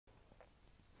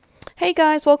Hey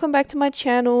guys, welcome back to my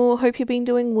channel. Hope you've been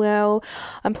doing well.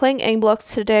 I'm playing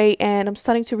Aimblocks today and I'm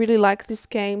starting to really like this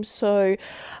game. So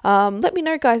let me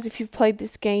know guys if you've played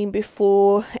this game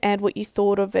before and what you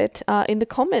thought of it in the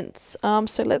comments.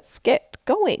 So let's get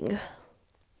going.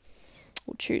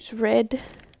 We'll choose red.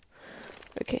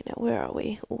 Okay, now where are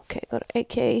we? Okay, got an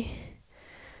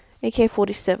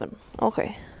AK-47.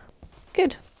 Okay,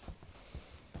 good.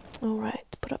 Alright,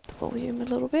 put up the volume a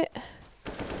little bit.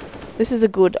 This is a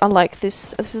good, I like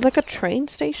this. This is like a train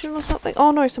station or something. Oh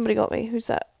no, somebody got me. Who's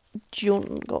that?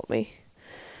 Jun got me.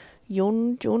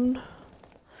 Jun.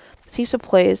 There's heaps of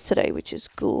players today, which is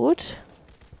good.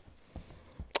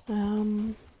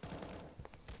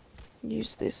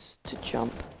 Use this to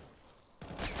jump.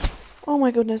 Oh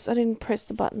my goodness, I didn't press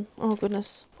the button. Oh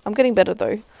goodness. I'm getting better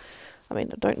though. I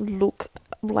mean, I don't look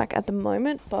like at the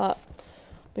moment, but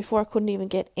before I couldn't even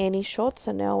get any shots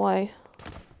and now I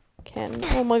can.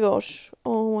 Oh my gosh.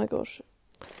 Oh my gosh.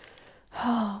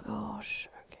 Oh gosh.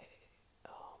 Okay.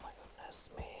 Oh my goodness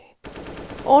me.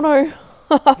 Oh no.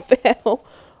 I fell.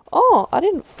 Oh, I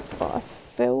didn't. I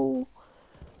fell.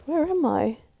 Where am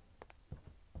I?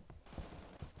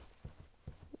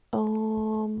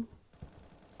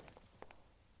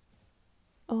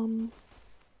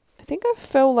 I think I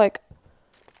fell like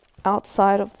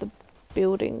outside of the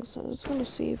building, so I'm just gonna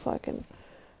see if I can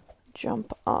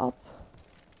jump up.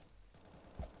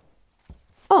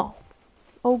 Oh,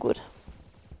 all good.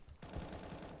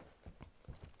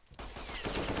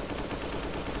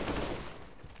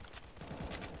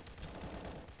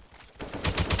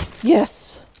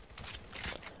 Yes!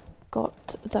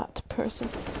 Got that person.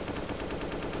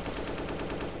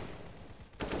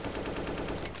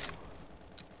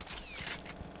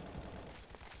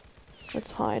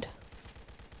 Let's hide.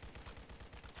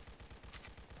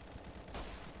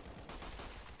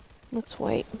 Let's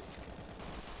wait.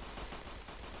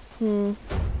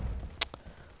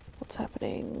 What's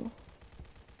happening?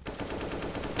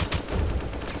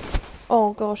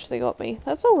 Oh gosh, they got me.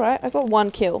 That's alright. I got one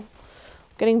kill.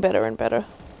 Getting better and better.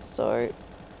 So,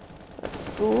 that's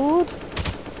good.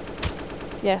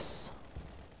 Yes.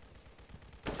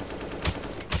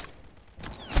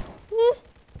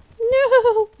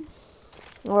 No!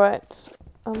 Alright.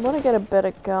 I want to get a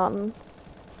better gun.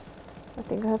 I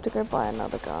think I have to go buy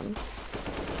another gun.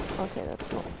 Okay,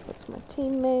 that's my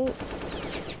teammate.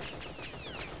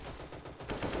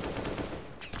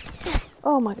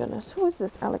 Oh my goodness, who is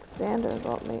this? Alexander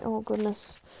got me. Oh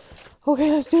goodness. Okay,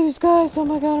 let's do this, guys. Oh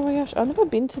my god, oh my gosh. I've never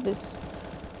been to this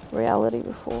reality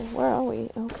before. Where are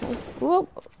we? Okay. Whoop.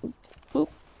 Boop.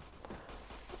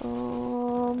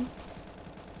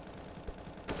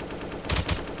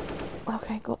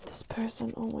 Okay, got this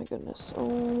person. Oh my goodness. Oh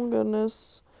my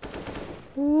goodness.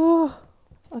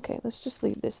 Okay, let's just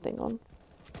leave this thing on.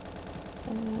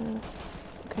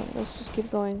 Okay, let's just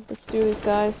keep going. Let's do this,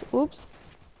 guys. Oops.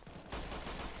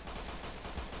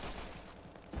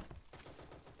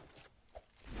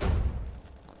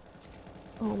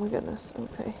 Oh my goodness.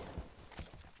 Okay.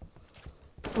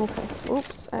 Okay.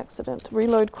 Oops. Accident.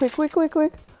 Reload. Quick.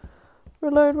 Reload.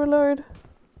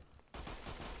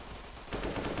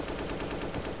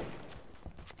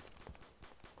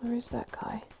 Where is that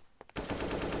guy?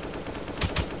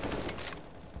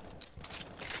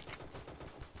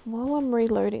 While I'm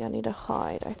reloading, I need to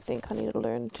hide. I think I need to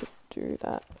learn to do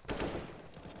that.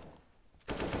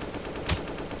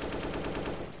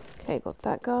 Okay, got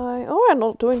that guy. Alright,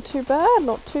 not doing too bad.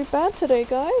 Not too bad today,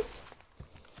 guys.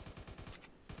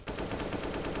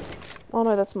 Oh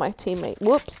no, that's my teammate.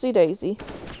 Whoopsie daisy.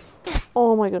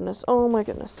 Oh my goodness.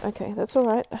 Okay, that's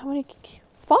alright. How many?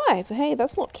 5. Hey,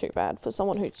 that's not too bad for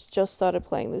someone who's just started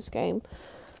playing this game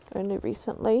only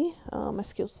recently. My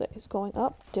skill set is going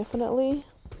up, definitely.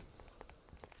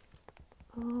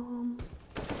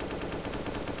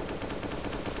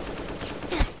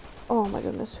 Oh my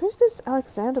goodness, who's this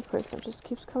Alexander person? Just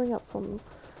keeps coming up from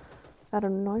out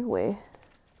of nowhere.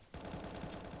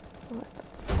 Alright,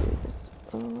 let's do this.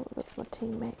 Oh, that's my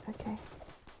teammate. Okay.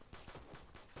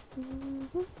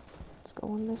 Let's go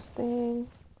on this thing.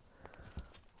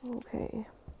 Okay.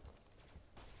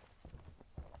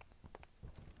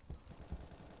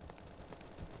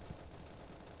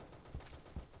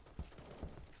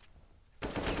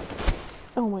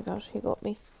 Oh my gosh, he got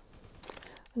me. I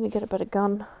need to get a better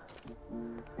gun.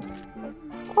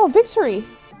 Oh, victory!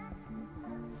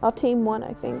 Our team won,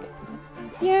 I think.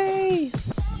 Yay!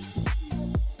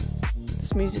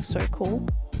 This music's so cool.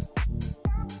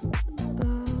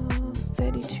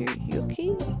 32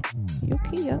 Yuki?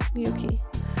 Yeah, Yuki.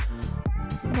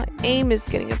 My aim is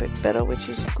getting a bit better, which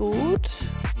is good.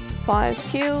 5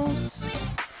 kills.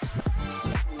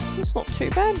 It's not too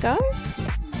bad, guys.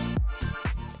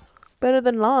 Better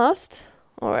than last.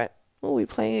 Alright. Will we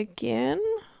play again?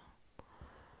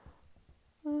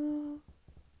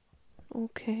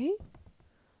 Okay.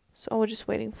 So we're just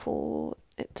waiting for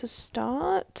it to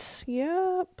start.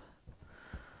 Yep.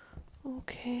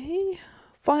 Okay.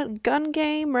 Final gun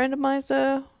game,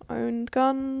 randomizer, own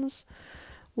guns.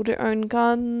 We'll do own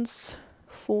guns.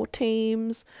 4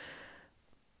 teams.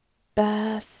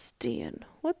 Bastion.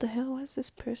 What the hell? Why is this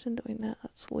person doing that?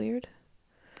 That's weird.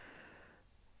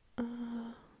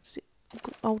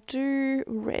 I'll do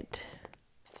red.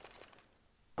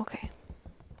 Okay.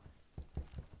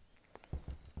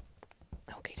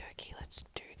 Okie dokie, let's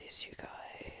do this, you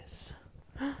guys.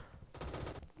 Oh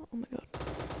my god.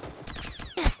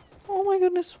 Oh my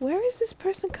goodness, where is this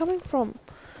person coming from?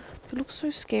 They look so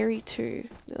scary too.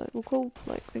 They like, look all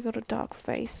like they got a dark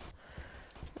face.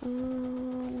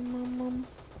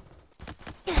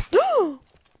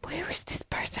 Where is this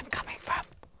person coming from?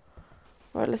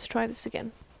 Alright, let's try this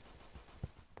again.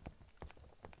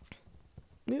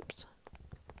 Oops.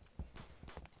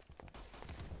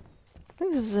 I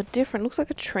think this is a different, looks like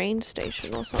a train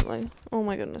station or something. Oh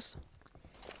my goodness.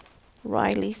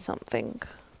 Riley something.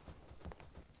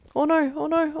 Oh no, oh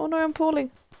no, oh no, I'm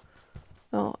falling.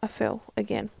 Oh, I fell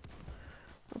again.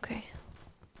 Okay.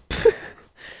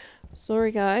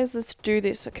 Sorry guys, let's do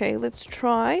this. Okay, let's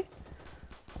try.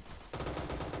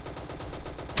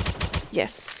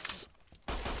 Yes.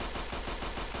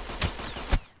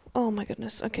 Oh my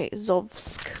goodness. Okay,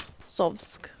 Zovsk.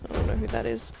 Zovsk. I don't know who that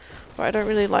is. Well, I don't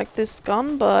really like this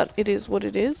gun, but it is what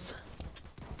it is.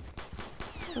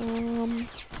 Oh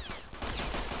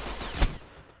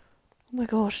my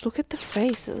gosh, look at the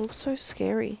face. It looks so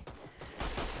scary.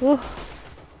 Ugh.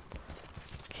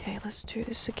 Okay, let's do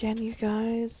this again, you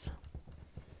guys.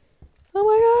 Oh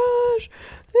my gosh!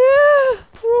 Yeah!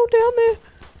 They're all down there.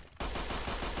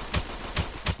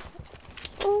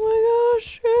 Oh my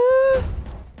gosh! Yeah!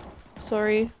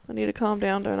 Sorry, I need to calm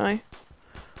down, don't I?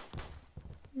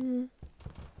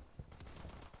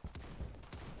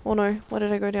 Oh no, why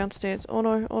did I go downstairs? Oh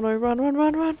no, run, run, run,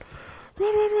 run! Run,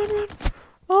 run, run, run!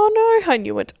 Oh no, I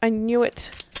knew it, I knew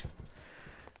it!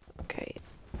 Okay,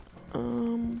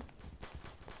 oh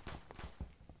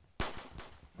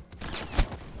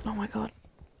my god.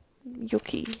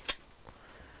 Yuki.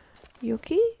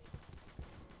 Yuki?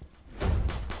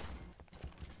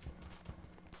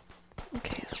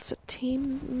 Okay, that's a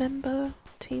team member,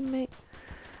 teammate.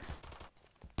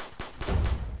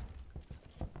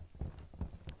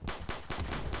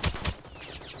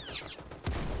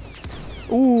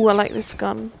 Ooh, I like this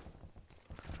gun.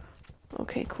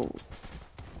 Okay, cool.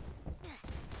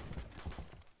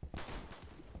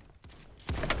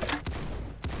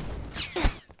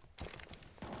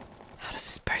 How does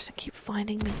this person keep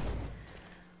finding me?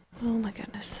 Oh my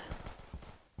goodness.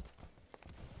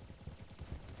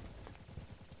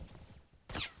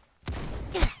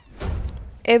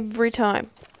 Every time.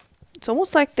 It's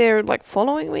almost like they're like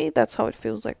following me. That's how it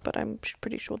feels like, but I'm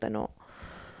pretty sure they're not.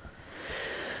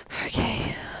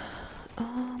 Okay.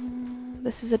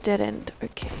 This is a dead end.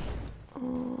 Okay.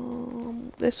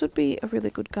 This would be a really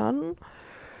good gun.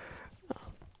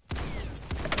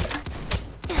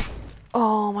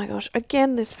 Oh my gosh.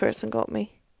 Again, this person got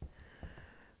me.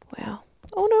 Wow.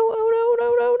 Oh no, oh no,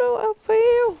 no, no, no, I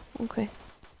fail. Okay.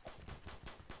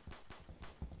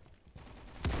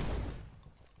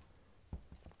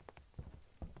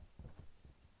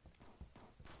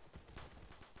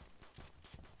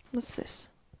 What's this?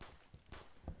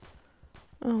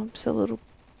 Oh, it's a little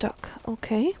duck.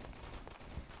 Okay.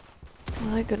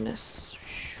 My goodness.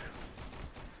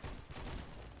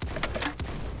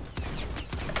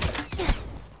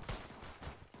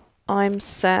 I'm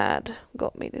sad.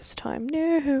 Got me this time.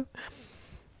 No.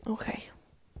 Okay.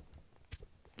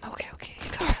 Okay,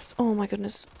 guys. Oh my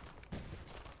goodness.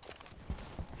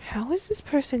 How is this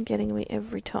person getting me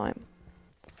every time?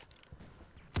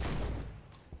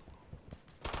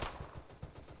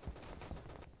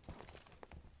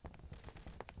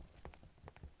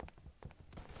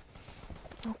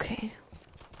 Okay.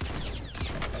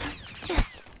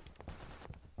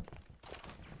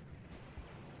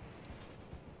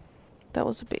 That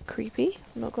was a bit creepy,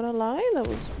 I'm not gonna lie. That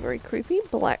was very creepy.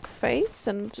 Black face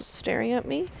and just staring at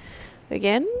me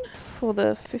again for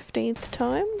the 15th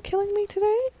time, killing me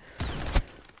today.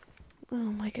 Oh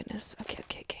my goodness. Okay.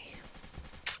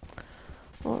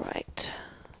 Alright.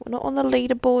 We're not on the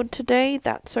leaderboard today.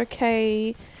 That's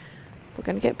okay. We're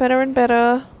gonna get better and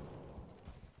better.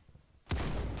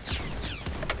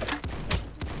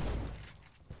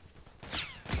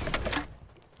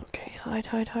 Okay,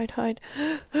 hide.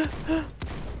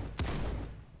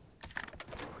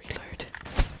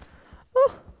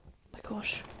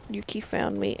 gosh. Yuki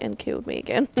found me and killed me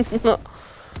again.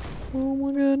 Oh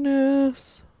my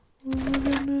goodness. Oh my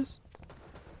goodness.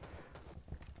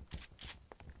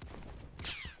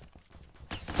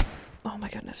 Oh my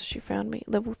goodness, she found me.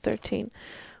 Level 13.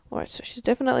 Alright, so she's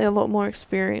definitely a lot more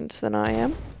experienced than I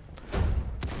am.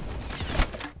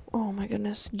 Oh my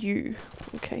goodness, you.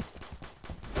 Okay.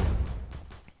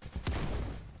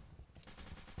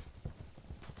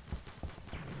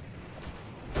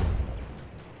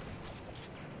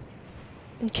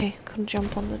 Okay, couldn't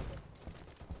jump on the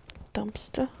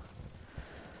dumpster.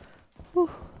 Whew.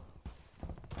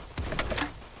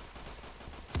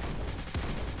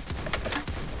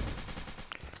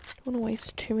 Don't want to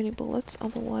waste too many bullets,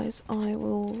 otherwise I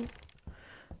will...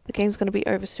 The game's going to be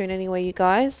over soon anyway, you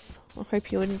guys. I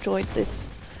hope you enjoyed this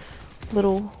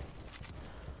little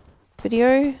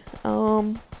video.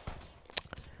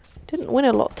 Didn't win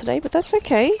a lot today, but that's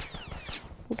okay.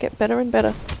 We'll get better and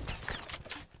better.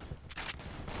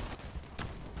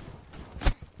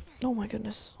 Oh my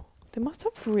goodness. They must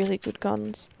have really good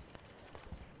guns.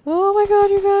 Oh my god,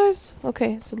 you guys.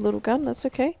 Okay, it's a little gun, that's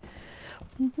okay.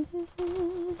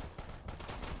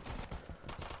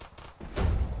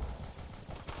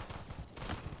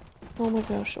 Oh my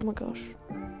gosh, oh my gosh.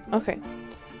 Okay.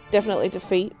 Definitely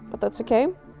defeat, but that's okay.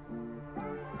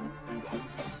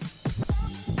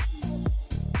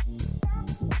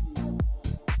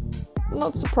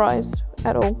 Not surprised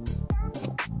at all.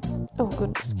 Oh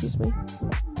goodness, excuse me.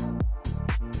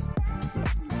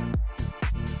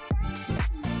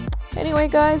 Anyway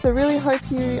guys, I really hope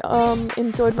you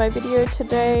enjoyed my video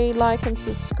today. Like and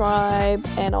subscribe,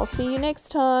 and I'll see you next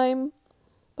time.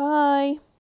 Bye.